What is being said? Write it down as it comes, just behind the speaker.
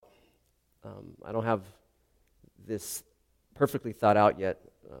I don't have this perfectly thought out yet,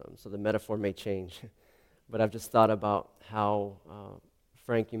 so the metaphor may change. But I've just thought about how,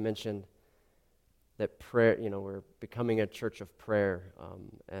 Frank, you mentioned that prayer, we're becoming a church of prayer.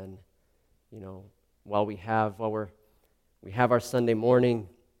 And, while we have our Sunday morning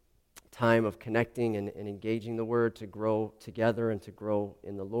time of connecting and engaging the Word to grow together and to grow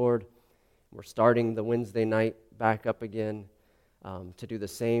in the Lord, we're starting the Wednesday night back up again to do the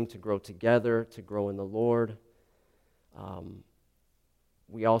same, to grow together, to grow in the Lord.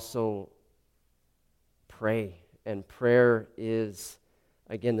 We also pray, and prayer is,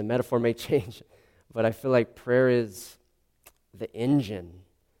 again, the metaphor may change, but I feel like prayer is the engine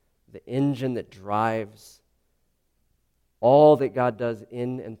that drives all that God does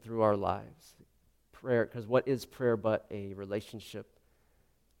in and through our lives. Prayer, because what is prayer but a relationship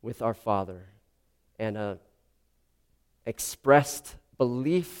with our Father and a expressed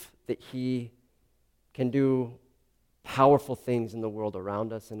belief that He can do powerful things in the world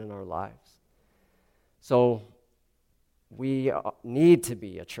around us and in our lives. So we need to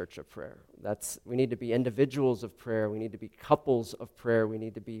be a church of prayer. We need to be individuals of prayer. We need to be couples of prayer. We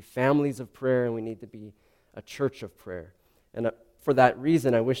need to be families of prayer, and we need to be a church of prayer. And for that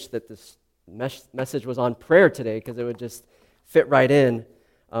reason, I wish that this message was on prayer today, because it would just fit right in.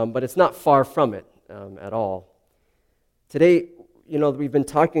 But it's not far from it at all. Today, we've been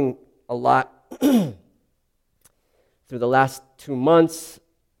talking a lot through the last 2 months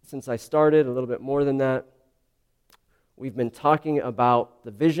since I started, a little bit more than that. We've been talking about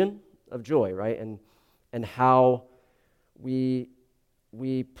the vision of joy, right? And how we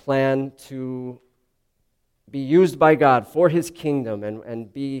plan to be used by God for His kingdom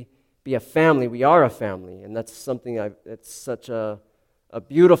and be a family. We are a family, and that's something it's such a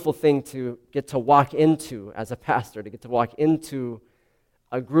beautiful thing to get to walk into as a pastor, to get to walk into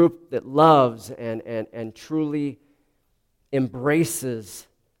a group that loves and truly embraces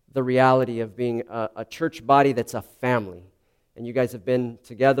the reality of being a church body that's a family. And you guys have been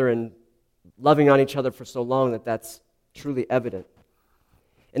together and loving on each other for so long that that's truly evident.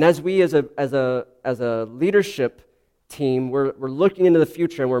 And as we as a leadership team, we're looking into the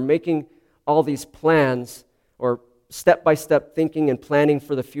future, and we're making all these plans, or step-by-step thinking and planning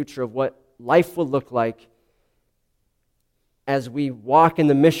for the future of what life will look like as we walk in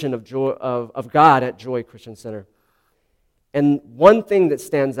the mission of God at Joy Christian Center. And one thing that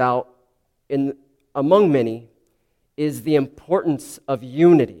stands out among many is the importance of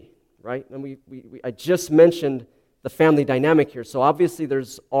unity, right? And I just mentioned the family dynamic here, so obviously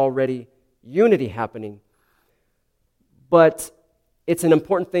there's already unity happening. But it's an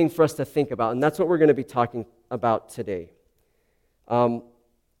important thing for us to think about, and that's what we're going to be talking about today.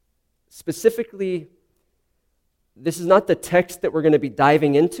 Specifically, this is not the text that we're going to be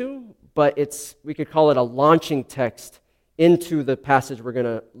diving into, but we could call it a launching text into the passage we're going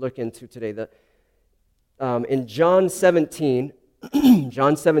to look into today. In John 17,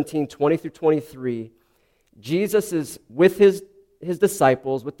 20 through 23, Jesus is with his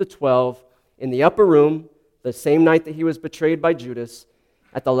disciples, with the 12, in the upper room, the same night that He was betrayed by Judas,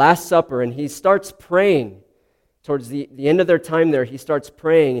 at the Last Supper, and He starts praying. Towards the end of their time there, He starts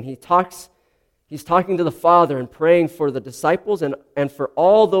praying, and He's talking to the Father and praying for the disciples and for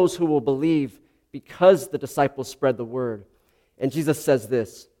all those who will believe, because the disciples spread the word. And Jesus says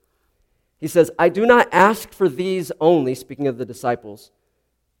this. He says, "I do not ask for these only," speaking of the disciples,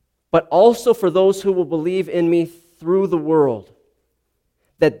 "but also for those who will believe in Me through the world,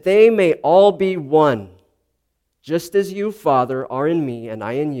 that they may all be one, just as You, Father, are in Me and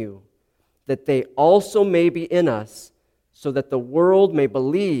I in You, that they also may be in us, so that the world may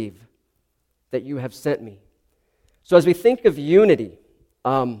believe that You have sent Me." So as we think of unity,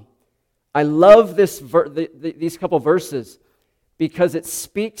 I love these couple verses, because it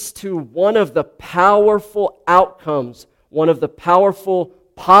speaks to one of the powerful outcomes, one of the powerful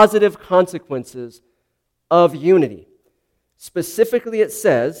positive consequences of unity. Specifically, it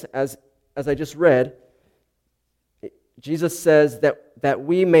says, as I just read, Jesus says that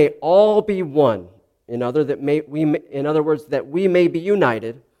we may all be one. In other words, that we may be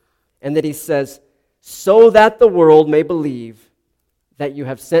united, and that He says, so that the world may believe that You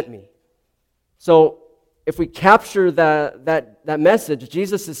have sent Me. So, if we capture that message,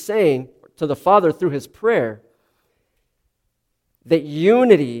 Jesus is saying to the Father through His prayer that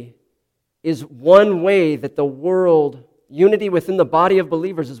unity is one way that unity within the body of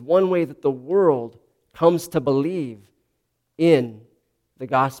believers is one way that the world comes to believe in the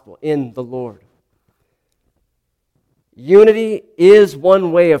gospel, in the Lord. Unity is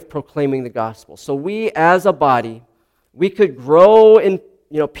one way of proclaiming the gospel. So we as a body, we could grow in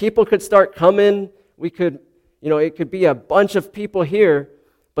people could start coming. We could, it could be a bunch of people here,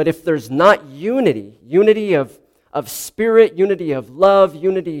 but if there's not unity of spirit, unity of love,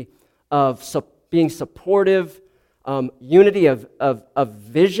 unity of being supportive, unity of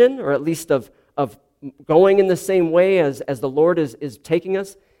vision, or at least of going in the same way as the Lord is taking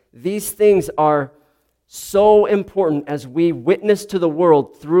us, these things are so important as we witness to the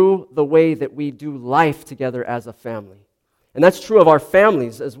world through the way that we do life together as a family. And that's true of our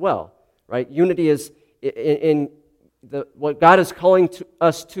families as well, right? Unity is what God is calling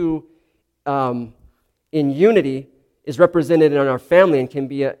us to in unity is represented in our family and can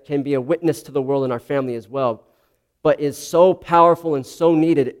be a witness to the world in our family as well, but is so powerful and so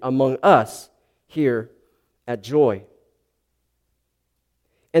needed among us here at Joy.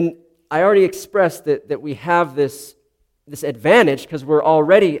 And I already expressed that we have this advantage because we're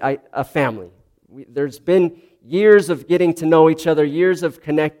already a family. There's been years of getting to know each other, years of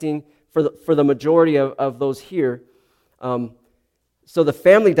connecting for the majority of those here. So the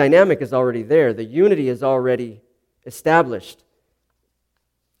family dynamic is already there. The unity is already established.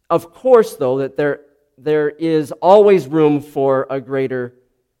 Of course, though, that there is always room for a greater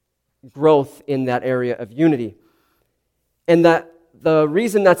growth in that area of unity. And that the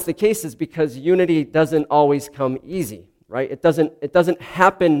reason that's the case is because unity doesn't always come easy, right? It doesn't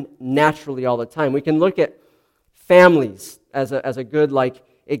happen naturally all the time. We can look at families as a good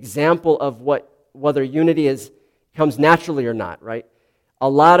example of whether unity comes naturally or not, right? A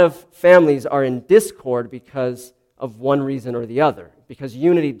lot of families are in discord because of one reason or the other, because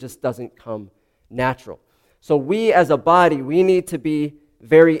unity just doesn't come natural. So we as a body, we need to be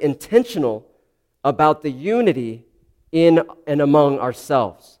very intentional about the unity in and among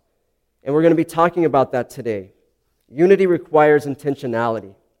ourselves. And we're going to be talking about that today. Unity requires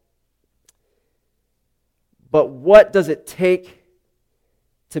intentionality. But what does it take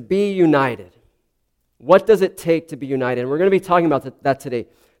to be united? What does it take to be united? And we're going to be talking about that today.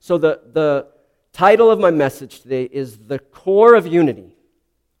 So the title of my message today is The Core of Unity,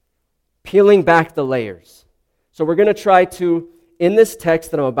 Peeling Back the Layers. So we're going to try to, in this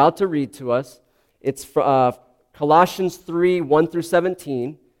text that I'm about to read to us, it's Colossians 3, 1 through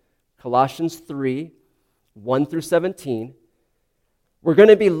 17. Colossians 3, 1 through 17. We're going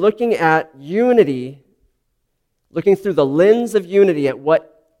to be looking at unity, looking through the lens of unity at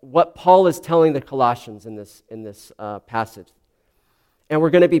what Paul is telling the Colossians in this passage. And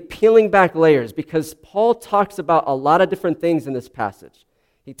we're going to be peeling back layers because Paul talks about a lot of different things in this passage.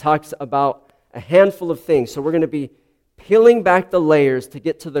 He talks about a handful of things. So we're going to be peeling back the layers to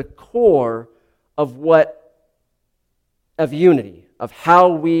get to the core of unity, of how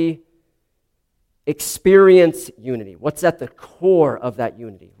we experience unity. What's at the core of that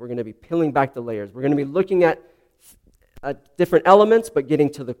unity? We're going to be peeling back the layers. We're going to be looking at different elements, but getting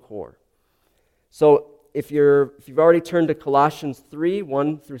to the core. So if you've already turned to Colossians 3,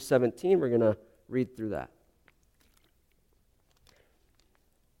 1 through 17, we're going to read through that.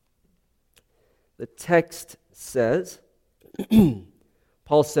 The text says,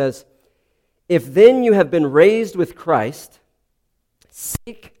 Paul says, "If then you have been raised with Christ,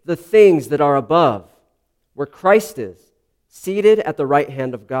 seek the things that are above, where Christ is, seated at the right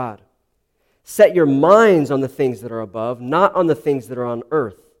hand of God. Set your minds on the things that are above, not on the things that are on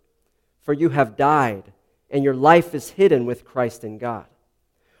earth. For you have died, and your life is hidden with Christ in God.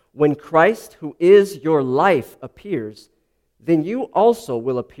 When Christ, who is your life, appears, then you also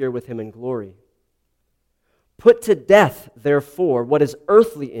will appear with him in glory. Put to death, therefore, what is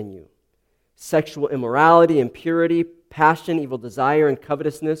earthly in you: sexual immorality, impurity, passion, evil desire, and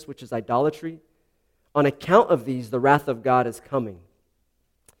covetousness, which is idolatry. On account of these, the wrath of God is coming.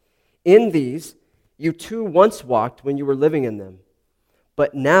 In these, you too once walked when you were living in them.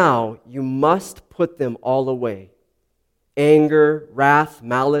 But now you must put them all away: anger, wrath,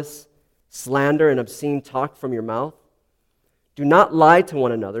 malice, slander, and obscene talk from your mouth. Do not lie to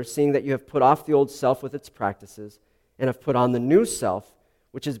one another, seeing that you have put off the old self with its practices, and have put on the new self,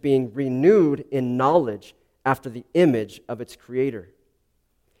 which is being renewed in knowledge after the image of its creator.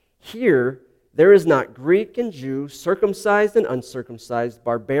 Here there is not Greek and Jew, circumcised and uncircumcised,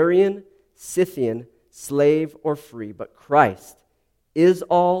 barbarian, Scythian, slave or free, but Christ is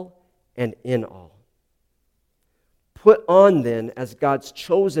all and in all. Put on then, as God's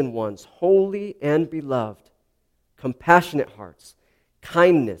chosen ones, holy and beloved, compassionate hearts,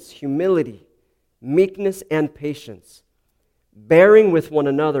 kindness, humility, meekness, and patience, bearing with one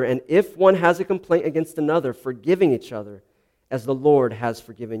another, and if one has a complaint against another, forgiving each other, as the Lord has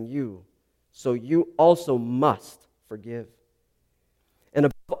forgiven you, so you also must forgive. And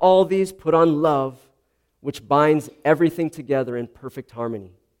above all these, put on love, which binds everything together in perfect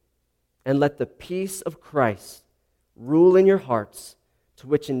harmony. And let the peace of Christ rule in your hearts, to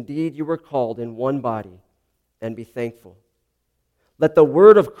which indeed you were called in one body, and be thankful. Let the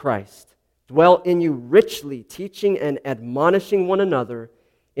word of Christ dwell in you richly, teaching and admonishing one another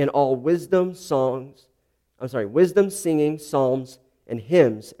in all wisdom, singing, psalms, and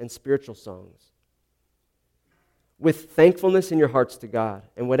hymns and spiritual songs, with thankfulness in your hearts to God.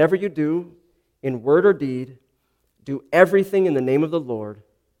 And whatever you do, in word or deed, do everything in the name of the Lord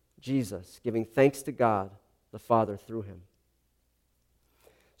Jesus, giving thanks to God the Father through him.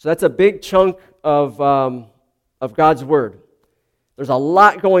 So that's a big chunk of God's word. There's a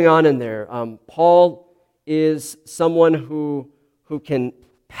lot going on in there. Paul is someone who can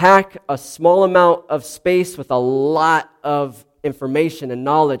pack a small amount of space with a lot of information and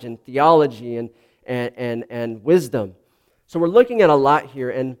knowledge and theology and wisdom. So we're looking at a lot here.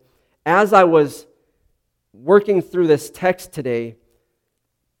 And as I was working through this text today,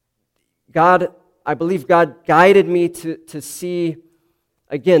 I believe God guided me to see,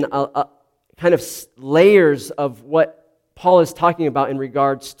 again, a kind of layers of what Paul is talking about in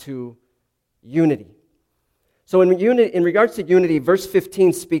regards to unity. So in regards to unity, verse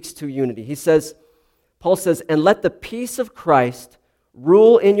 15 speaks to unity. Paul says, and let the peace of Christ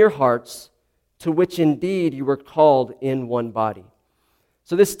rule in your hearts, to which indeed you were called in one body.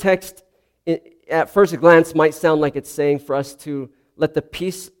 So this text, at first glance, might sound like it's saying for us to let the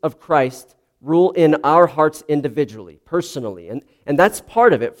peace of Christ rule in our hearts individually, personally. And that's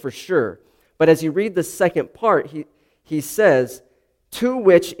part of it for sure. But as you read the second part, he says, to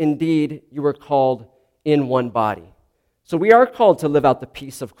which indeed you were called in one body. So we are called to live out the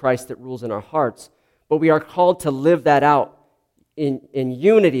peace of Christ that rules in our hearts, but we are called to live that out in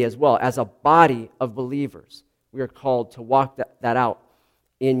unity as well, as a body of believers. We are called to walk that out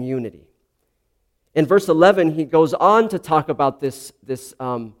in unity. In verse 11, he goes on to talk about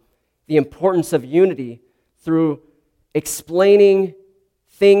the importance of unity through explaining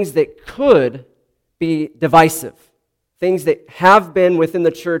things that could be divisive, things that have been within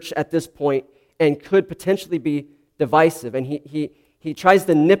the church at this point and could potentially be divisive. And he tries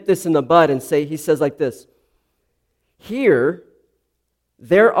to nip this in the bud and he says like this, here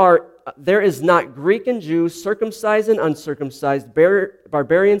there is not Greek and Jew, circumcised and uncircumcised,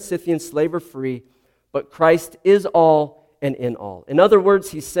 barbarian, Scythian, slave or free, but Christ is all and in all. In other words,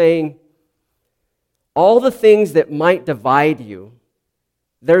 he's saying all the things that might divide you,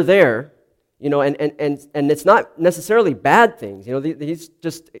 they're there, and it's not necessarily bad things. He's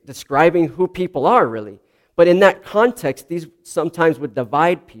just describing who people are, really. But in that context, these sometimes would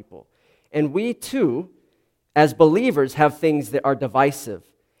divide people. And we too, as believers, have things that are divisive.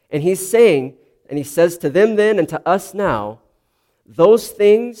 And he's saying, and he says to them then and to us now, those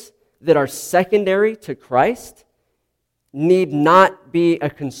things that are secondary to Christ need not be a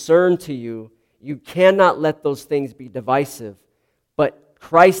concern to you. You cannot let those things be divisive. But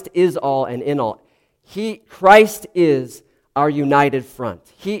Christ is all and in all. Christ is our united front.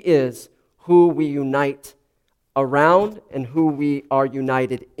 He is who we unite around and who we are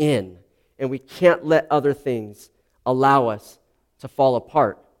united in. And we can't let other things allow us to fall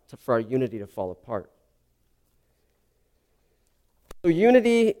apart, for our unity to fall apart. So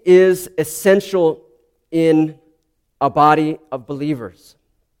unity is essential in a body of believers.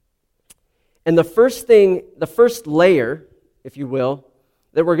 And the first layer, if you will,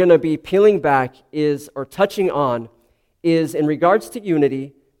 that we're going to be peeling back touching on is in regards to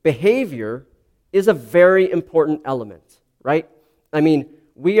unity, behavior is a very important element, right? I mean,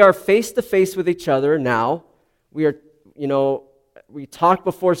 we are face to face with each other now. We are, we talk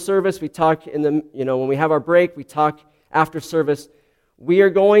before service, we talk when we have our break, we talk after service. We are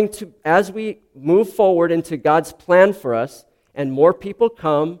going to, as we move forward into God's plan for us, and more people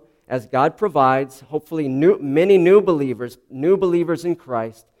come as God provides, hopefully many new believers in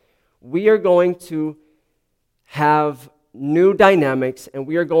Christ, we are going to have new dynamics, and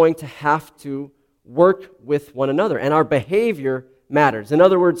we are going to have to work with one another, and our behavior matters. In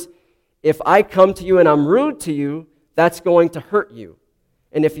other words, if I come to you and I'm rude to you, that's going to hurt you.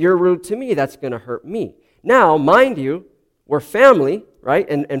 And if you're rude to me, that's going to hurt me. Now, mind you, we're family, right?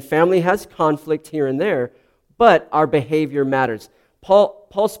 And family has conflict here and there, but our behavior matters.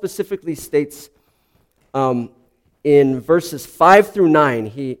 Paul specifically states in verses 5 through 9,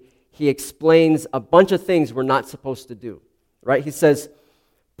 he explains a bunch of things we're not supposed to do, right? He says,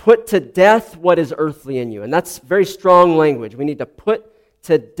 put to death what is earthly in you. And that's very strong language. We need to put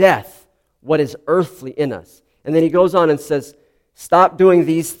to death what is earthly in us. And then he goes on and says, stop doing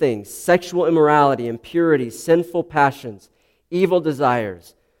these things: sexual immorality, impurity, sinful passions, evil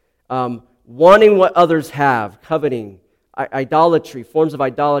desires, wanting what others have, coveting, idolatry, forms of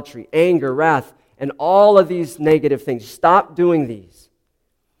idolatry, anger, wrath, and all of these negative things. Stop doing these.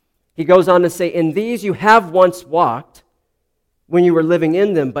 He goes on to say, in these you have once walked when you were living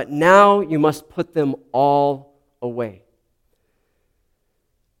in them, but now you must put them all away.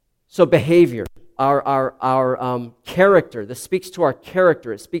 So behavior, our character, this speaks to our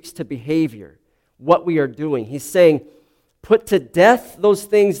character. It speaks to behavior, what we are doing. He's saying, put to death those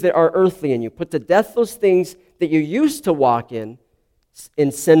things that are earthly in you. Put to death those things that you used to walk in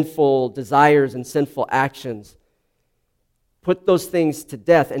sinful desires and sinful actions. Put those things to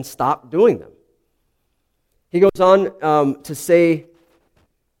death and stop doing them. He goes on to say,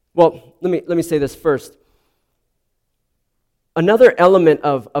 well, let me say this first. Another element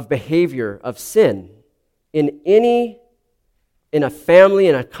of behavior, of sin, in a family,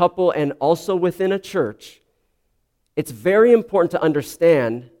 in a couple, and also within a church, it's very important to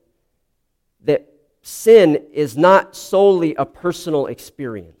understand that sin is not solely a personal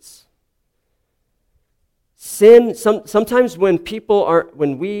experience. Sin, sometimes when people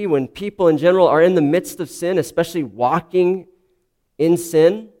in general are in the midst of sin, especially walking in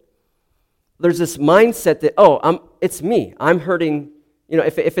sin, there's this mindset that, it's me. I'm hurting,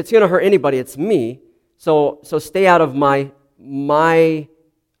 if it's going to hurt anybody, it's me. So stay out of my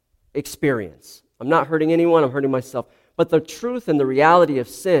experience. I'm not hurting anyone, I'm hurting myself. But the truth and the reality of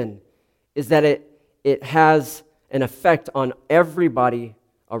sin is that it has an effect on everybody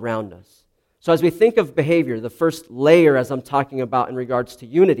around us. So as we think of behavior, the first layer, as I'm talking about in regards to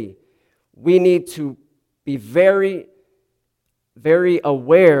unity, we need to be very, very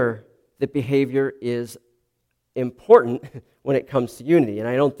aware that behavior is important when it comes to unity. And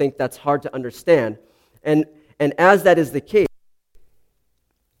I don't think that's hard to understand. And as that is the case,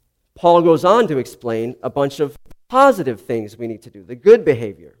 Paul goes on to explain a bunch of positive things we need to do, the good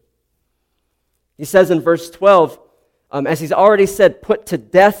behavior. He says in verse 12, as he's already said, put to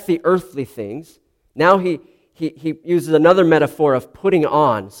death the earthly things. Now he uses another metaphor of putting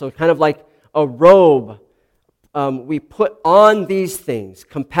on. So kind of like a robe. We put on these things: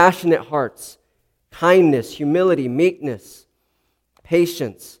 compassionate hearts, kindness, humility, meekness,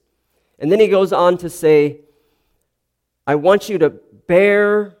 patience. And then he goes on to say, I want you to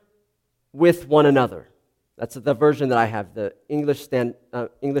bear with one another. That's the version that I have, the English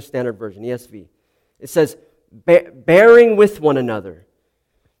Standard Version, ESV. It says, bearing with one another.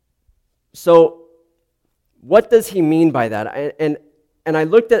 So, what does he mean by that? And I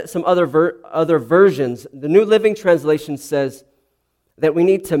looked at some other versions. The New Living Translation says that we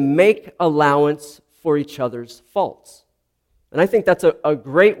need to make allowance for each other's faults. And I think that's a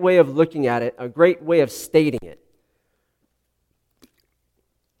great way of looking at it, a great way of stating it.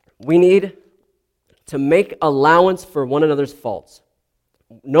 We need to make allowance for one another's faults.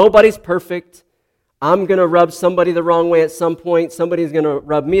 Nobody's perfect. I'm going to rub somebody the wrong way at some point. Somebody's going to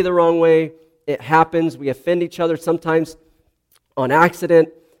rub me the wrong way. It happens. We offend each other sometimes on accident,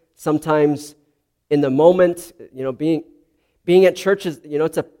 sometimes in the moment. Being at church is,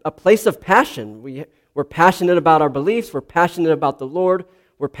 it's a place of passion. We're passionate about our beliefs. We're passionate about the Lord.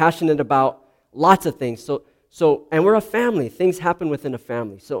 We're passionate about lots of things. And we're a family. Things happen within a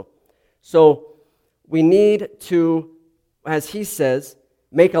family. So we need to, as he says,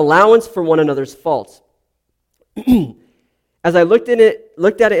 make allowance for one another's faults. As I looked at it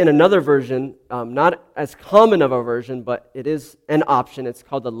in another version, not as common of a version, but it is an option. It's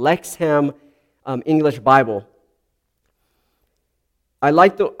called the Lexham English Bible. I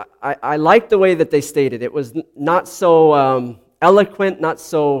like the way that they stated. It was not so eloquent, not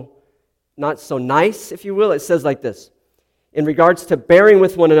so nice, if you will. It says like this: in regards to bearing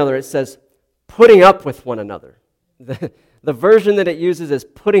with one another, it says putting up with one another. The version that it uses is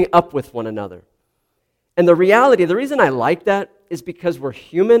putting up with one another. And the reason I like that is because we're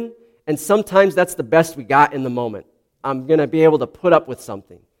human, and sometimes that's the best we got in the moment. I'm going to be able to put up with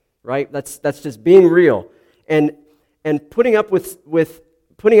something, right? That's just being real. And putting up with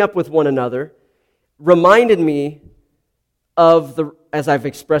one another reminded me of as I've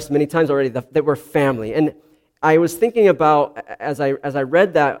expressed many times already, that we're family. And I was thinking about, as I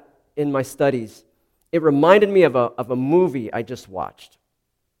read that in my studies, it reminded me of a movie I just watched.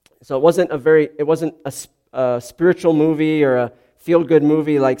 So it wasn't a spiritual movie or a feel-good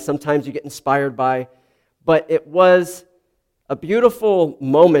movie like sometimes you get inspired by, but it was a beautiful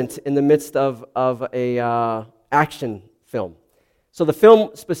moment in the midst of a action film. So the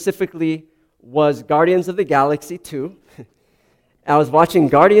film specifically was Guardians of the Galaxy 2. I was watching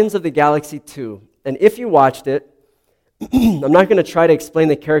Guardians of the Galaxy 2, and if you watched it, I'm not going to try to explain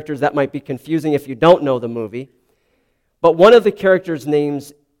the characters. That might be confusing if you don't know the movie. But one of the characters'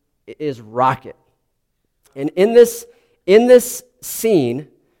 names is Rocket. And in this scene,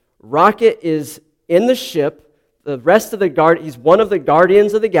 Rocket is in the ship. The rest of the he's one of the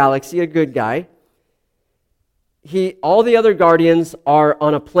guardians of the galaxy, a good guy. All the other guardians are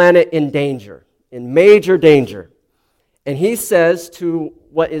on a planet in danger, in major danger. And he says to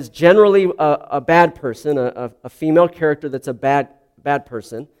what is generally a bad person, a female character that's a bad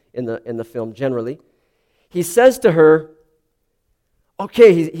person in the film generally, he says to her,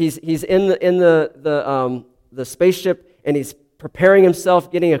 okay, he's in the spaceship, and he's preparing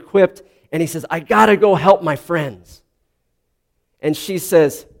himself, getting equipped, and he says, I gotta go help my friends. And she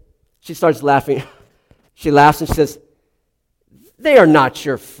starts laughing. She laughs and she says, they are not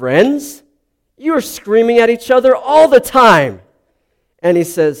your friends. You're screaming at each other all the time. And he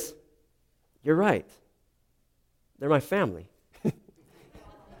says, you're right. They're my family.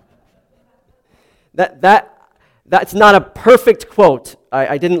 That's not a perfect quote.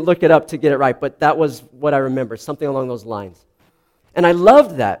 I didn't look it up to get it right, but that was what I remember, something along those lines. And I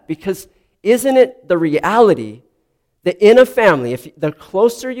loved that because isn't it the reality that in a family, the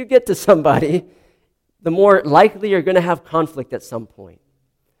closer you get to somebody, the more likely you're going to have conflict at some point.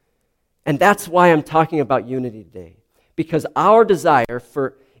 And that's why I'm talking about unity today. Because our desire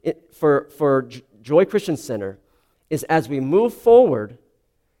for Joy Christian Center is as we move forward,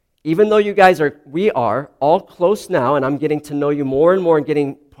 even though we are all close now, and I'm getting to know you more and more and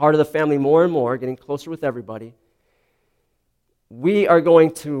getting part of the family more and more, getting closer with everybody, we are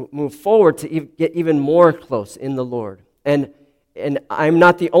going to move forward to get even more close in the Lord. And I'm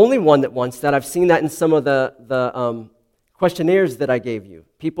not the only one that wants that. I've seen that in some of the questionnaires that I gave you.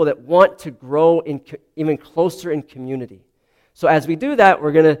 People that want to grow even closer in community. So as we do that,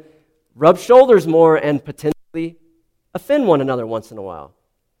 we're going to rub shoulders more and potentially offend one another once in a while.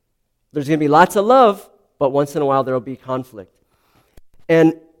 There's going to be lots of love, but once in a while there will be conflict.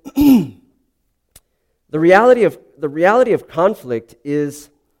 And the reality of conflict is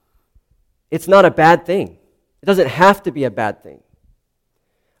it's not a bad thing. It doesn't have to be a bad thing.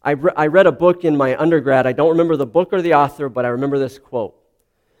 I read a book in my undergrad. I don't remember the book or the author, but I remember this quote.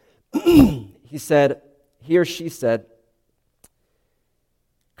 He or she said,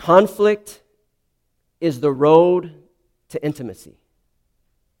 conflict is the road to intimacy.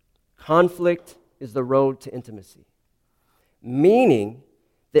 Conflict is the road to intimacy. Meaning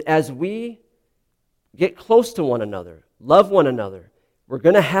that as we get close to one another, love one another, we're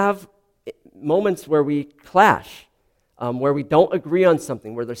going to have moments where we clash, where we don't agree on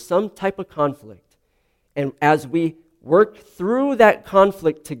something, where there's some type of conflict. And as we work through that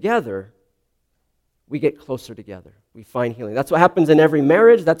conflict together, we get closer together. We find healing. That's what happens in every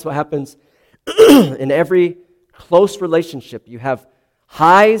marriage. That's what happens in every close relationship. You have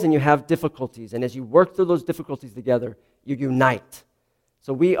highs and you have difficulties. And as you work through those difficulties together, you unite.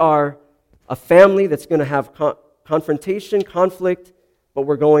 So we are a family that's going to have confrontation, conflict, but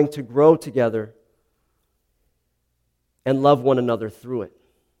we're going to grow together and love one another through it.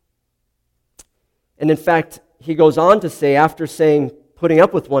 And in fact, he goes on to say, after saying putting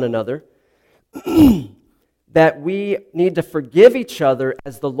up with one another, that we need to forgive each other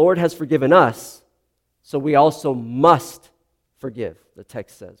as the Lord has forgiven us, so we also must forgive, the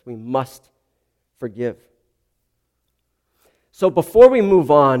text says. We must forgive. So before we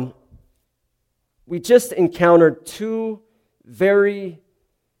move on, we just encountered two very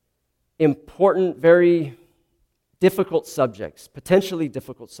important, very difficult subjects, potentially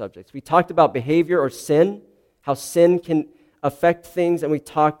difficult subjects. We talked about behavior or sin, how sin can affect things, and we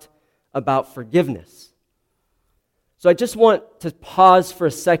talked about forgiveness. So I just want to pause for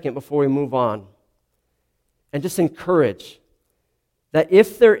a second before we move on and just encourage that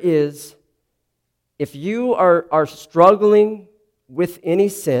if you are struggling with any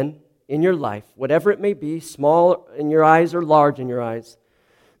sin in your life, whatever it may be, small in your eyes or large in your eyes,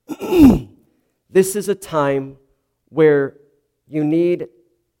 this is a time where you need,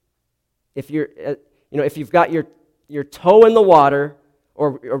 if you've got your toe in the water,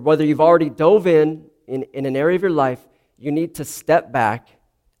 or whether you've already dove in an area of your life, you need to step back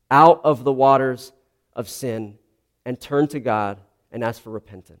out of the waters of sin and turn to God and ask for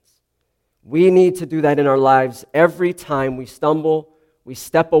repentance. We need to do that in our lives every time we stumble. We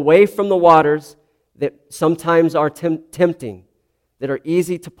step away from the waters that sometimes are tempting, that are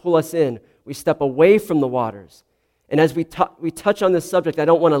easy to pull us in. We step away from the waters. And as we touch on this subject, I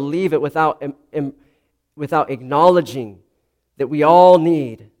don't want to leave it without acknowledging that we all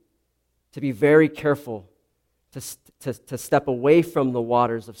need to be very careful to step away from the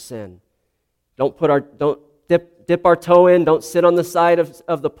waters of sin. Don't dip our toe in. Don't sit on the side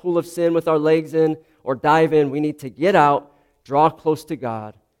of the pool of sin with our legs in or dive in. We need to get out, draw close to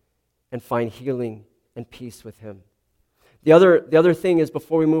God, and find healing and peace with Him. The other thing is,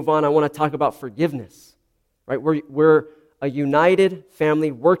 before we move on, I want to talk about forgiveness. Right? We're a united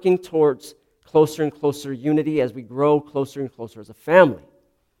family working towards closer and closer unity as we grow closer and closer as a family.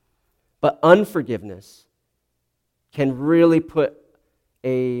 But unforgiveness can really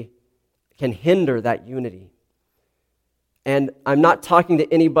can hinder that unity. And I'm not talking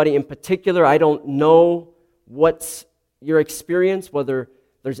to anybody in particular. I don't know what's your experience, whether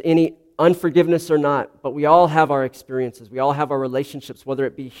there's any unforgiveness or not, but we all have our experiences. We all have our relationships, whether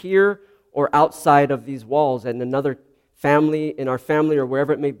it be here or outside of these walls and another family, in our family or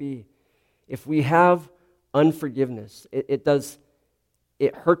wherever it may be. If we have unforgiveness,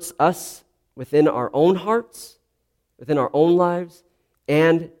 it hurts us within our own hearts, within our own lives,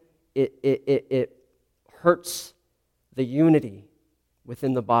 and it hurts the unity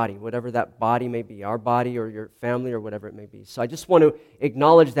within the body, whatever that body may be, our body or your family or whatever it may be. So I just want to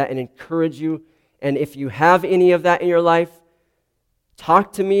acknowledge that and encourage you. And if you have any of that in your life,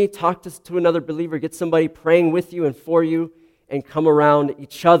 talk to me, talk to another believer, get somebody praying with you and for you, and come around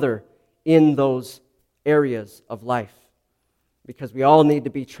each other in those areas of life. Because we all need to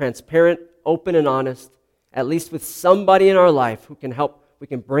be transparent, open, and honest, at least with somebody in our life who can help. We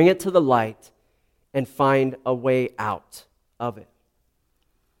can bring it to the light and find a way out of it.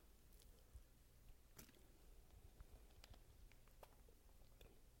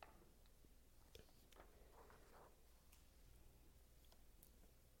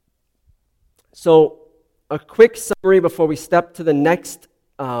 So, a quick summary before we step to the next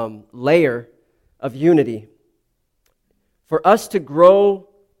layer of unity. For us to grow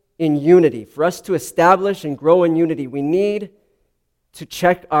in unity, for us to establish and grow in unity, we need to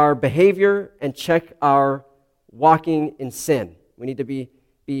check our behavior and check our walking in sin. We need to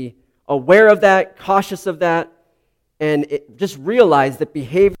be aware of that, cautious of that, and just realize that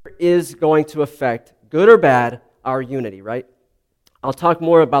behavior is going to affect, good or bad, our unity, right? I'll talk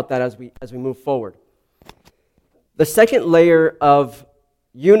more about that as we move forward. The second layer of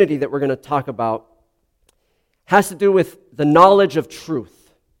unity that we're going to talk about has to do with the knowledge of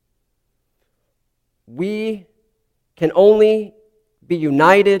truth. We can only be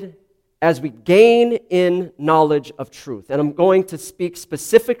united as we gain in knowledge of truth. And I'm going to speak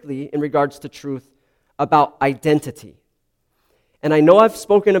specifically in regards to truth about identity. And I know I've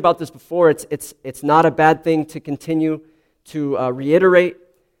spoken about this before. It's not a bad thing to continue to reiterate.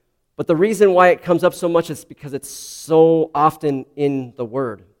 But the reason why it comes up so much is because it's so often in the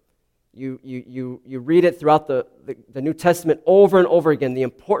Word. You read it throughout the New Testament over and over again, the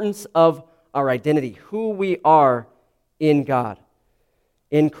importance of our identity, who we are in God,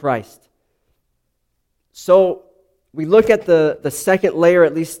 in Christ. So we look at the second layer,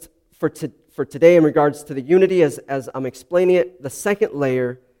 at least for today, in regards to the unity, as I'm explaining it, the second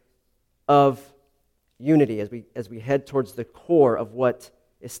layer of unity as we head towards the core of what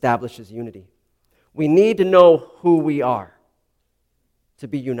establishes unity. We need to know who we are to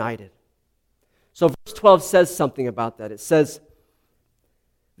be united. So verse 12 says something about that. It says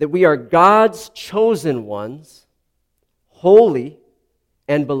that we are God's chosen ones, holy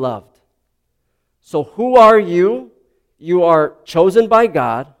and beloved. So who are you? You are chosen by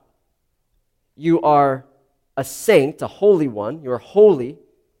God. You are a saint, a holy one. You are holy.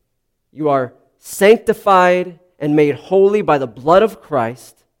 You are sanctified and made holy by the blood of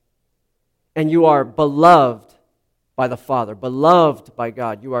Christ. And you are beloved by the Father, beloved by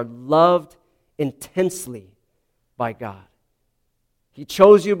God. You are loved intensely by God. He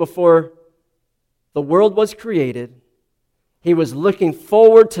chose you before the world was created. He was looking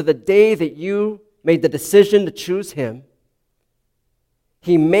forward to the day that you made the decision to choose Him.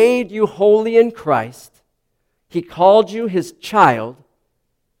 He made you holy in Christ. He called you His child,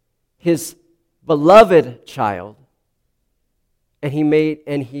 His beloved child, and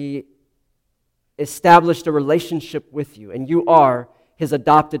He established a relationship with you, and you are His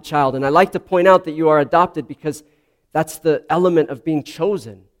adopted child. And I like to point out that you are adopted because that's the element of being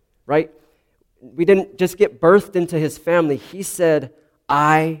chosen, right? We didn't just get birthed into His family. He said,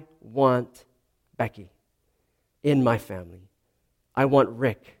 I want Becky in my family. I want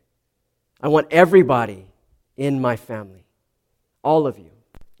Rick. I want everybody in my family. All of you.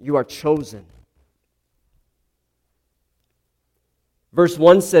 You are chosen. Verse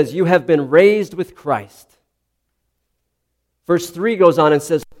 1 says, you have been raised with Christ. Verse 3 goes on and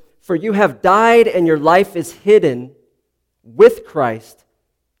says, for you have died and your life is hidden with Christ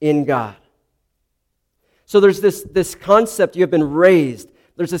in God. So there's this concept, you have been raised.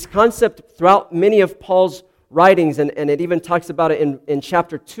 There's this concept throughout many of Paul's writings, and it even talks about it in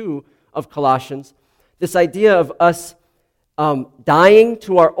chapter 2 of Colossians, this idea of us dying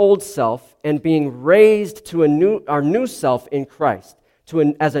to our old self and being raised to our new self in Christ,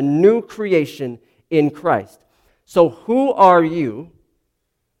 as a new creation in Christ. So who are you?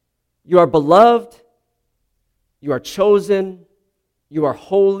 You are beloved, you are chosen, you are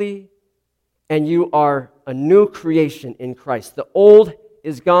holy, and you are a new creation in Christ. The old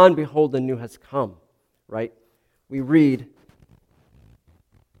is gone, behold, the new has come, right? We read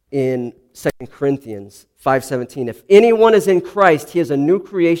in 2 Corinthians 5:17, if anyone is in Christ, he is a new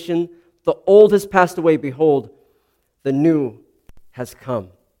creation. The old has passed away, behold, the new has come.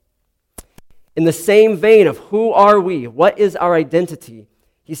 In the same vein of who are we, what is our identity,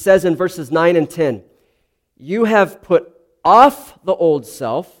 he says in verses 9 and 10, you have put off the old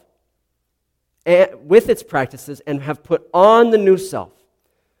self with its practices and have put on the new self.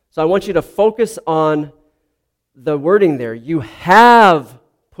 So I want you to focus on the wording there. You have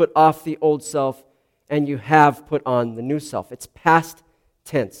put off the old self and you have put on the new self. It's past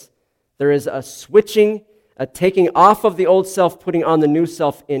tense. There is a switching, a taking off of the old self, putting on the new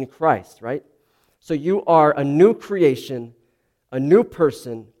self in Christ, right? So you are a new creation, a new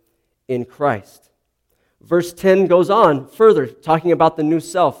person in Christ. Verse 10 goes on further, talking about the new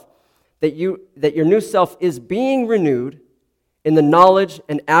self, that your new self is being renewed in the knowledge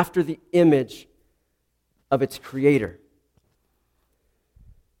and after the image of its creator.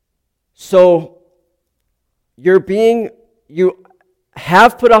 So you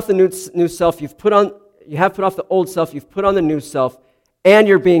have put off the new self, you have put off the old self, you've put on the new self, and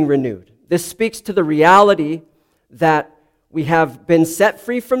you're being renewed. This speaks to the reality that we have been set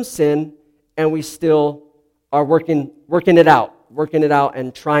free from sin, and we still are working it out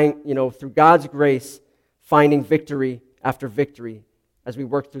and trying, through God's grace, finding victory after victory as we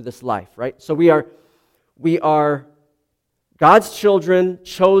work through this life, right? So we are God's children,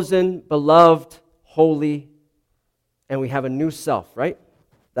 chosen, beloved, holy, and we have a new self, right?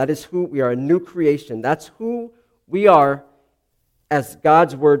 That is who we are, a new creation. That's who we are, as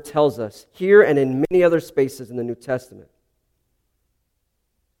God's word tells us here and in many other spaces in the New Testament.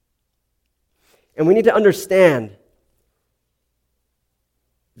 And we need to understand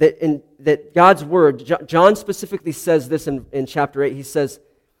that God's word, John specifically says this in chapter 8. He says,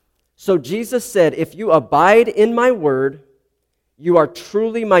 so Jesus said, if you abide in my word, you are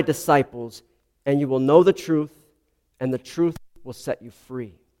truly my disciples, and you will know the truth, and the truth will set you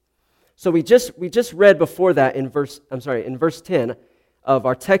free. So we just read before that in verse 10 of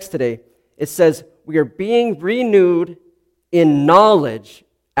our text today. It says, we are being renewed in knowledge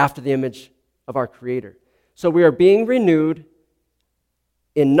after the image of our Creator. So we are being renewed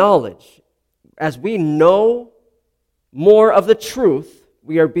in knowledge. As we know more of the truth,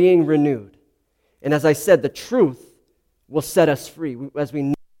 we are being renewed. And as I said, the truth will set us free. As we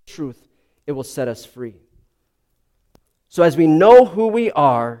know the truth, it will set us free. So as we know who we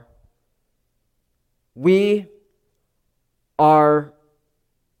are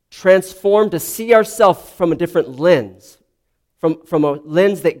transformed to see ourselves from a different lens, from a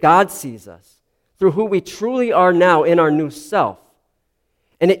lens that God sees us, through who we truly are now in our new self.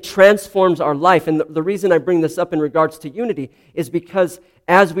 And it transforms our life. And the reason I bring this up in regards to unity is because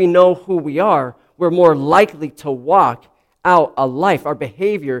as we know who we are, we're more likely to walk out a life. Our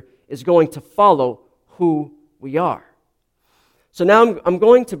behavior is going to follow who we are. So now I'm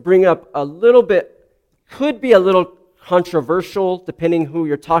going to bring up a little bit, could be a little controversial depending who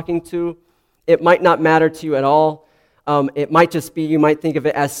you're talking to. It might not matter to you at all. It might just be, you might think of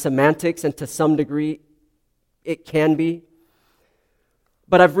it as semantics, and to some degree it can be.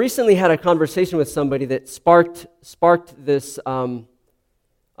 But I've recently had a conversation with somebody that sparked this,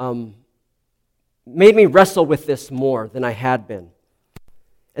 made me wrestle with this more than I had been.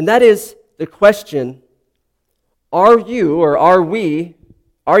 And that is the question, are you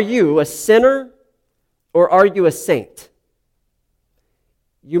a sinner or are you a saint?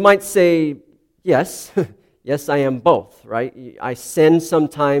 You might say, yes, yes, I am both, right? I sin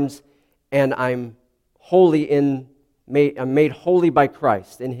sometimes, and I'm made holy by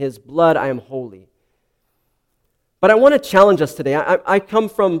Christ. In His blood, I am holy. But I want to challenge us today. I come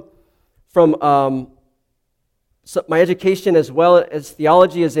from my education as well as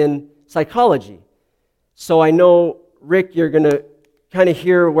theology is in psychology. So I know, Rick, you're going to kind of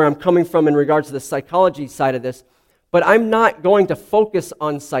hear where I'm coming from in regards to the psychology side of this. But I'm not going to focus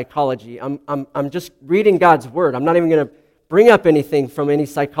on psychology. I'm just reading God's Word. I'm not even going to bring up anything from any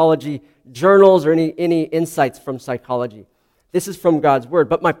psychology journals or any insights from psychology. This is from God's Word.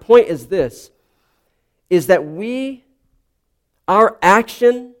 But my point is this, is that our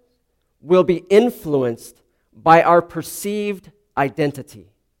action will be influenced by our perceived identity.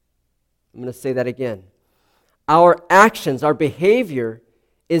 I'm going to say that again. Our actions, our behavior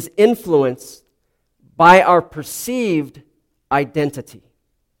is influenced by our perceived identity.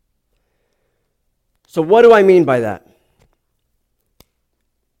 So what do I mean by that?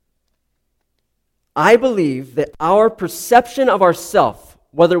 I believe that our perception of ourself,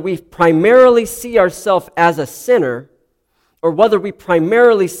 whether we primarily see ourselves as a sinner or whether we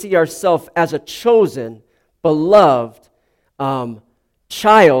primarily see ourselves as a chosen, beloved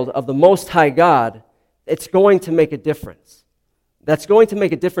child of the Most High God, it's going to make a difference. That's going to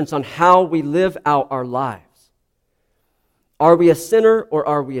make a difference on how we live out our lives. Are we a sinner or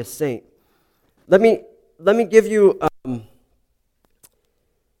are we a saint? Let me give you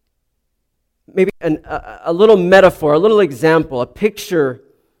maybe a little metaphor, a little example, a picture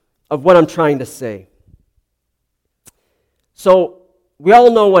of what I'm trying to say. So we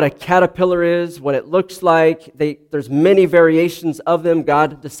all know what a caterpillar is, what it looks like. There's many variations of them.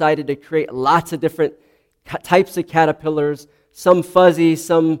 God decided to create lots of different types of caterpillars, some fuzzy,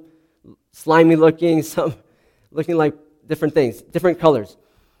 some slimy looking, some looking like different things, different colors.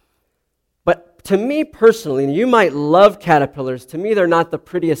 But to me personally, and you might love caterpillars, to me they're not the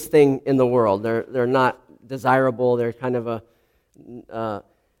prettiest thing in the world. They're not desirable. They're kind of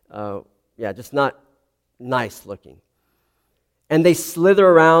just not nice looking. And they slither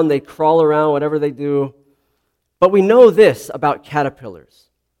around, they crawl around, whatever they do. But we know this about caterpillars,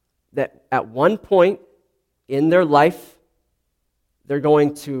 that at one point in their life, they're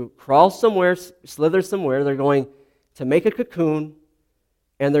going to crawl somewhere, slither somewhere, they're going to make a cocoon,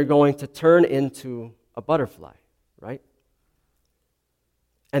 and they're going to turn into a butterfly, right?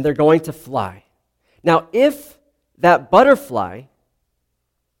 And they're going to fly. Now, if that butterfly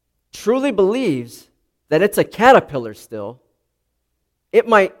truly believes that it's a caterpillar still, it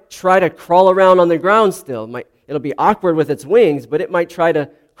might try to crawl around on the ground still. It'll be awkward with its wings, but it might try to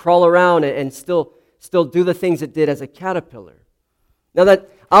crawl around and still do the things it did as a caterpillar. Now, that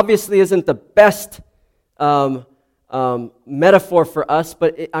obviously isn't the best metaphor for us,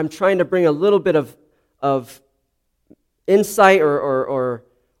 but I'm trying to bring a little bit of insight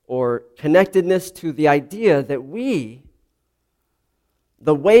or connectedness to the idea that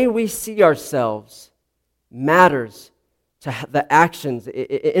the way we see ourselves matters to the actions.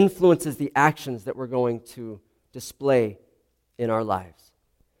 It influences the actions that we're going to display in our lives.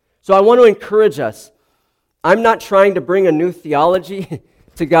 So I want to encourage us. I'm not trying to bring a new theology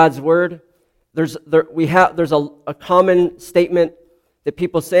to God's Word. There's a common statement that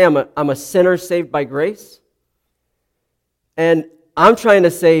people say, I'm a sinner saved by grace. And I'm trying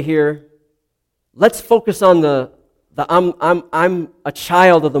to say here, let's focus on I'm a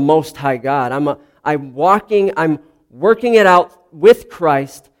child of the Most High God. I'm working it out with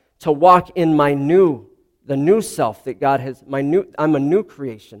Christ to walk in the new self that God has. I'm a new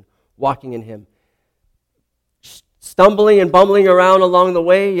creation, walking in Him. Stumbling and bumbling around along the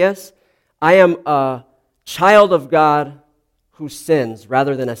way, yes. I am a child of God who sins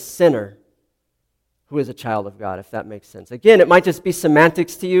rather than a sinner who is a child of God, if that makes sense. Again, it might just be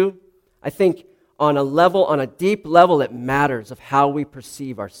semantics to you. I think on a deep level, it matters of how we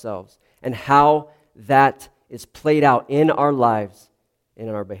perceive ourselves and how that is played out in our lives and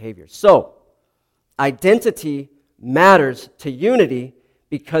in our behavior. So, identity matters to unity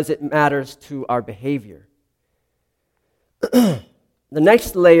because it matters to our behavior. The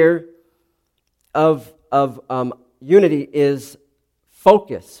next layer of unity is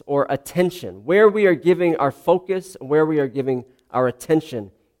focus or attention, where we are giving our focus, where we are giving our attention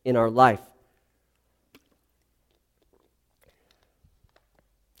in our life.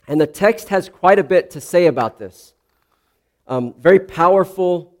 And the text has quite a bit to say about this. Very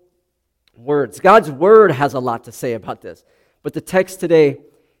powerful words. God's Word has a lot to say about this. But the text today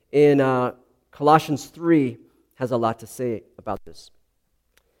in Colossians 3 has a lot to say about this.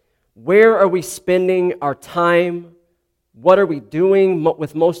 Where are we spending our time? What are we doing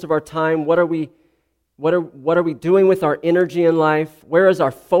with most of our time? What are we doing with our energy in life? Where is our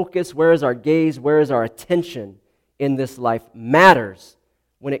focus? Where is our gaze? Where is our attention in this life matters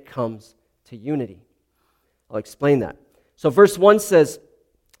when it comes to unity. I'll explain that. So verse 1 says,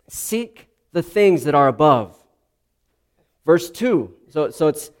 seek the things that are above. Verse 2, so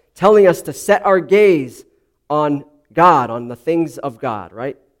it's telling us to set our gaze on God, on the things of God,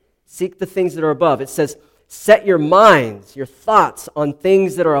 right? Seek the things that are above. It says, set your minds, your thoughts on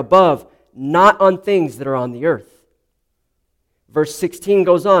things that are above, not on things that are on the earth. Verse 16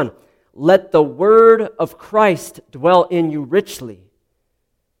 goes on, let the word of Christ dwell in you richly.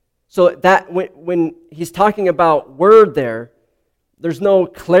 So that when he's talking about word there's no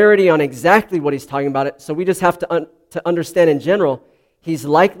clarity on exactly what he's talking about. So we just have to understand in general, he's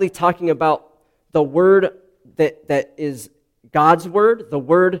likely talking about the word that is God's word, the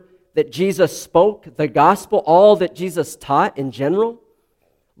word that Jesus spoke, the gospel, all that Jesus taught in general.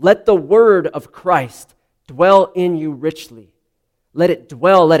 Let the word of Christ dwell in you richly. Let it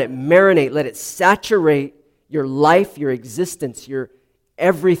dwell, let it marinate, let it saturate your life, your existence, your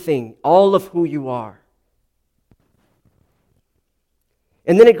everything, all of who you are.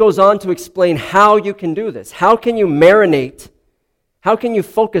 And then it goes on to explain how you can do this. How can you marinate? How can you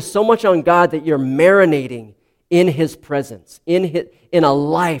focus so much on God that you're marinating in His presence, in a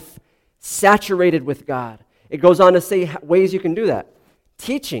life saturated with God? It goes on to say ways you can do that.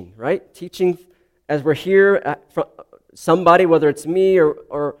 Teaching, right? Teaching as we're here, somebody, whether it's me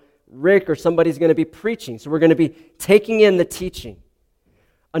or Rick or somebody's going to be preaching. So we're going to be taking in the teaching.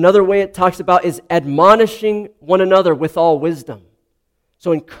 Another way it talks about is admonishing one another with all wisdom.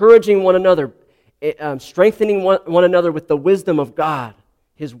 So encouraging one another, strengthening one another with the wisdom of God,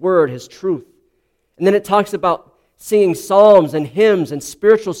 His Word, His truth. And then it talks about singing psalms and hymns and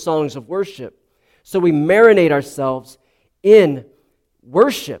spiritual songs of worship. So we marinate ourselves in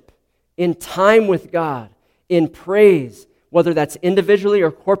worship, in time with God, in praise, whether that's individually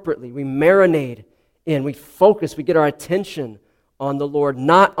or corporately. We marinate in, we focus, we get our attention on the Lord,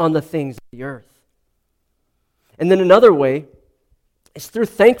 not on the things of the earth. And then another way is through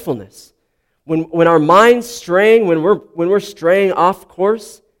thankfulness. When our mind's straying, when we're straying off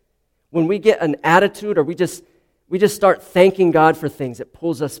course, when we get an attitude or we just start thanking God for things, it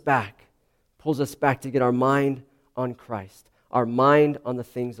pulls us back to get our mind on Christ, our mind on the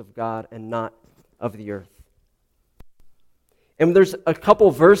things of God and not of the earth. And there's a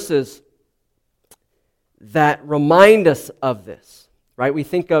couple verses that remind us of this, right? We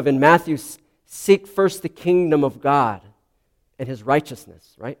think of in Matthew, seek first the kingdom of God and His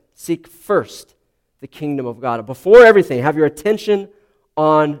righteousness, right? Seek first the kingdom of God. Before everything, have your attention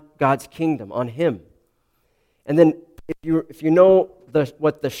on God's kingdom, on Him. And then if you know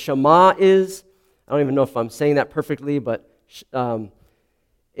what the Shema is, I don't even know if I'm saying that perfectly, but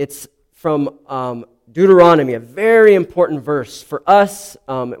it's from Deuteronomy, a very important verse. For us,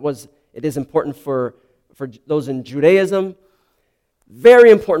 it is important for those in Judaism,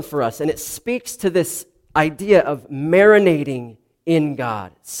 very important for us. And it speaks to this idea of marinating in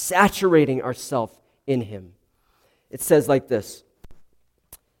God, saturating ourselves in Him. It says like this,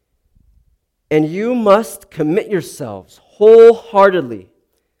 and you must commit yourselves wholeheartedly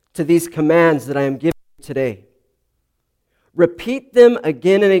to these commands that I am giving you today. Repeat them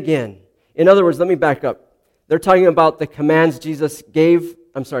again and again. In other words, let me back up. They're talking about the commands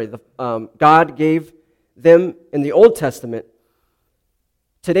God gave them in the Old Testament.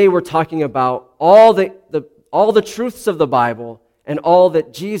 Today we're talking about all the truths of the Bible and all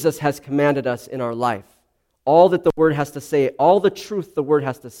that Jesus has commanded us in our life. All that the Word has to say, all the truth the Word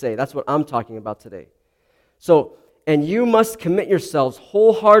has to say. That's what I'm talking about today. So, and you must commit yourselves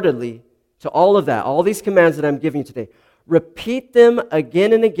wholeheartedly to all of that, all these commands that I'm giving you today. Repeat them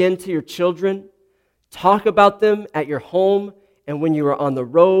again and again to your children. Talk about them at your home and when you are on the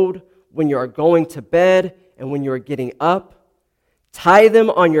road, when you are going to bed and when you are getting up. Tie them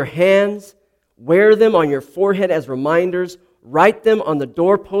on your hands. Wear them on your forehead as reminders. Write them on the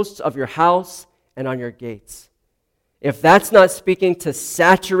doorposts of your house and on your gates. If that's not speaking to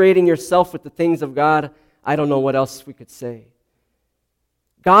saturating yourself with the things of God, I don't know what else we could say.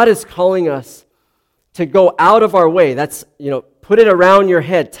 God is calling us to go out of our way. That's, put it around your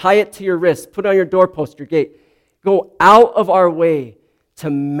head, tie it to your wrist, put it on your doorpost, your gate. Go out of our way to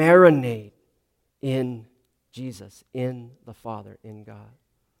marinate in Jesus, in the Father, in God,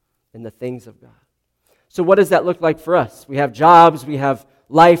 in the things of God. So what does that look like for us? We have jobs, we have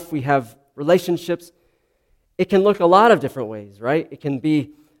life, we have relationships. It can look a lot of different ways, right? It can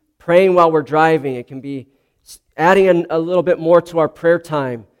be praying while we're driving. It can be adding a little bit more to our prayer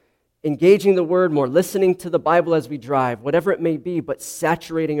time, engaging the Word more, listening to the Bible as we drive, whatever it may be, but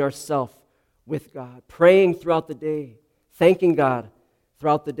saturating ourselves with God, praying throughout the day, thanking God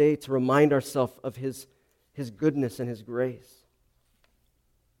throughout the day to remind ourselves of His goodness and His grace.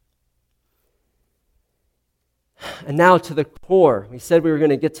 And now to the core. We said we were going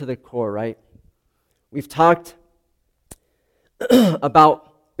to get to the core, right? We've talked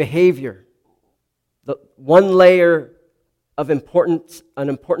about behavior. The one layer of an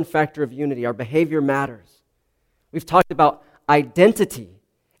important factor of unity. Our behavior matters. We've talked about identity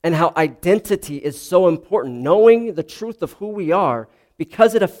and how identity is so important. Knowing the truth of who we are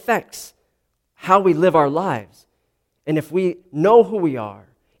because it affects how we live our lives. And if we know who we are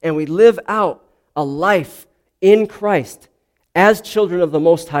and we live out a life in Christ as children of the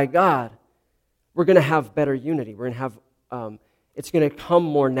Most High God, we're going to have better unity. We're going to have, it's going to come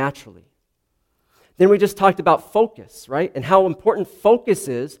more naturally. Then we just talked about focus, right? And how important focus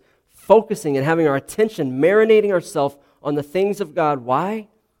is, focusing and having our attention, marinating ourselves on the things of God. Why?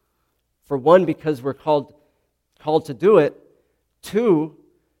 For one, because we're called to do it. Two,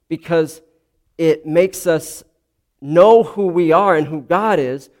 because it makes us know who we are and who God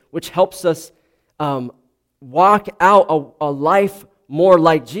is, which helps us walk out a life more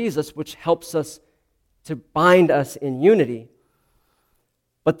like Jesus, which helps us to bind us in unity.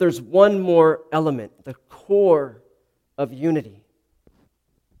 But there's one more element, the core of unity.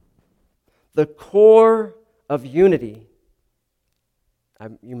 The core of unity,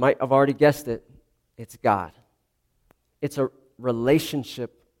 you might have already guessed it, it's God. It's a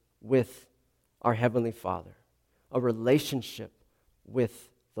relationship with our Heavenly Father, a relationship with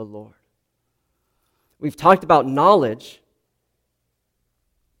the Lord. We've talked about knowledge,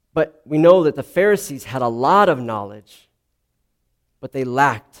 but we know that the Pharisees had a lot of knowledge, but they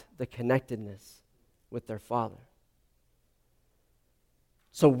lacked the connectedness with their Father.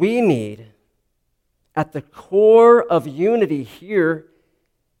 So we need, at the core of unity here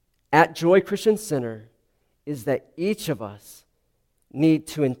at Joy Christian Center, is that each of us need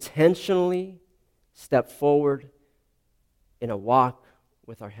to intentionally step forward in a walk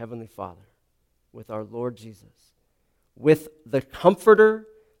with our Heavenly Father, with our Lord Jesus, with the Comforter,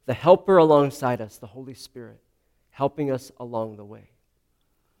 the Helper alongside us, the Holy Spirit, helping us along the way.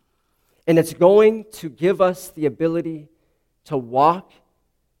 And it's going to give us the ability to walk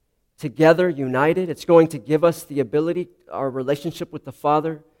together, united. It's going to give us the ability, our relationship with the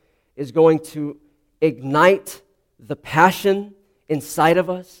Father is going to ignite the passion inside of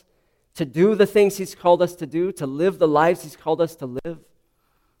us to do the things He's called us to do, to live the lives He's called us to live,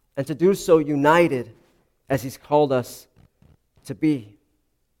 and to do so united as He's called us to be.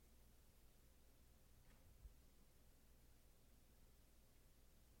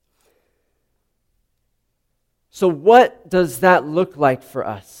 So what does that look like for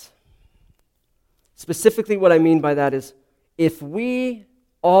us? Specifically, what I mean by that is, if we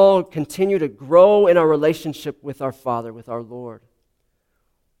all continue to grow in our relationship with our Father, with our Lord,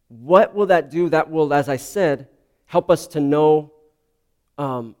 what will that do? That will, as I said, help us to know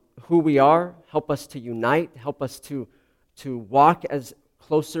who we are, help us to unite, help us to walk as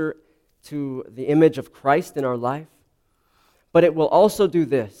closer to the image of Christ in our life. But it will also do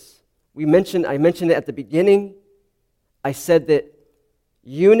this. I mentioned it at the beginning. I said that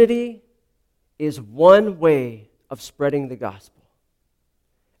unity is one way of spreading the gospel.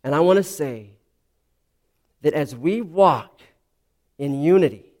 And I want to say that as we walk in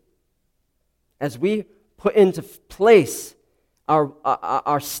unity, as we put into place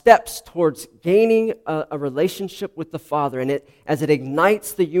our steps towards gaining a relationship with the Father, and as it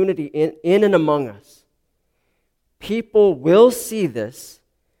ignites the unity in and among us, people will see this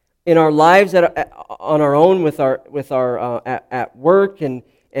in our lives on our own, at work and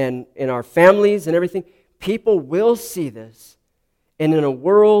in our families and everything. People will see this, and in a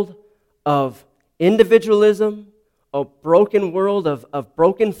world of individualism, a broken world of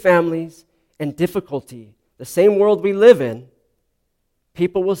broken families and difficulty, the same world we live in,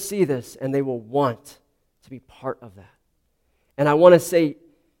 people will see this and they will want to be part of that. And I want to say,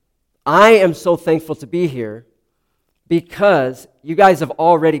 I am so thankful to be here because you guys have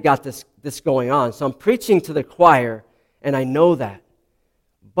already got this going on. So I'm preaching to the choir, and I know that.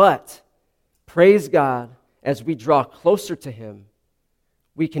 But praise God, as we draw closer to Him,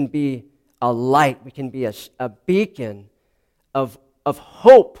 we can be a light, we can be a beacon of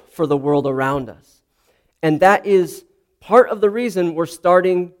hope for the world around us. And that is part of the reason we're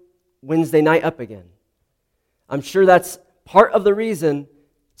starting Wednesday night up again. I'm sure that's part of the reason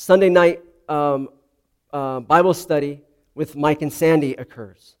Sunday night Bible study with Mike and Sandy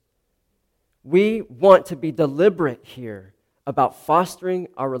occurs. We want to be deliberate here about fostering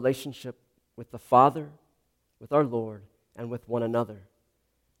our relationship with the Father, with our Lord, and with one another,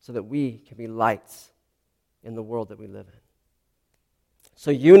 so that we can be lights in the world that we live in. So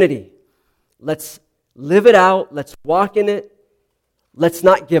unity, let's live it out, let's walk in it, let's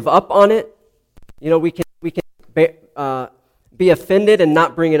not give up on it. You know, we can be offended and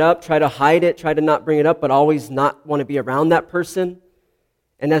not bring it up, try to hide it, try to not bring it up, but always not want to be around that person.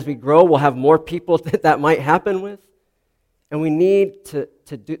 And as we grow, we'll have more people that might happen with. And we need to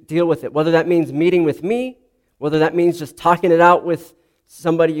deal with it, whether that means meeting with me, whether that means just talking it out with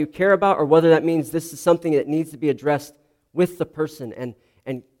somebody you care about, or whether that means this is something that needs to be addressed with the person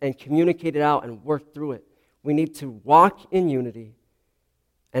and communicate it out and work through it. We need to walk in unity,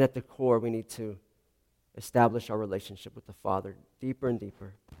 and at the core, we need to establish our relationship with the Father deeper and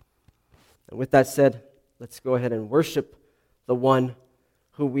deeper. And with that said, let's go ahead and worship the one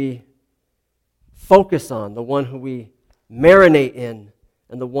who we focus on, the one who we marinate in,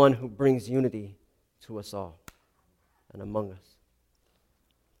 and the one who brings unity to us all and among us.